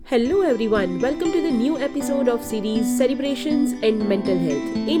Hello everyone, welcome to the new episode of series Celebrations and Mental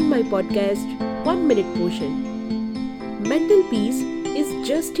Health in my podcast 1 Minute Potion. Mental peace is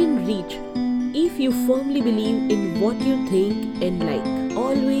just in reach if you firmly believe in what you think and like.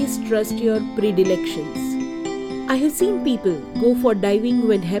 Always trust your predilections. I have seen people go for diving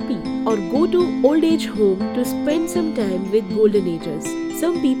when happy or go to old age home to spend some time with golden ages.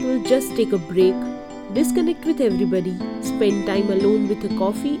 Some people just take a break, disconnect with everybody, spend time alone with a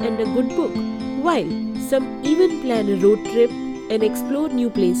coffee and a good book, while some even plan a road trip and explore new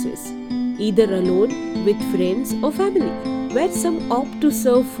places, either alone, with friends or family. Where some opt to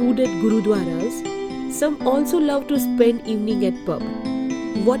serve food at gurudwaras, some also love to spend evening at pub.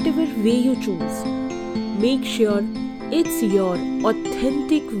 Whatever way you choose, make sure it's your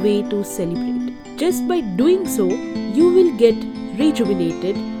authentic way to celebrate. Just by doing so, you will get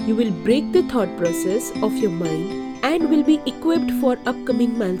rejuvenated, you will break the thought process of your mind and will be equipped for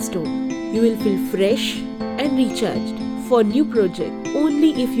upcoming milestone. You will feel fresh and recharged for new project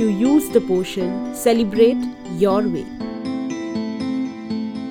only if you use the potion Celebrate Your Way.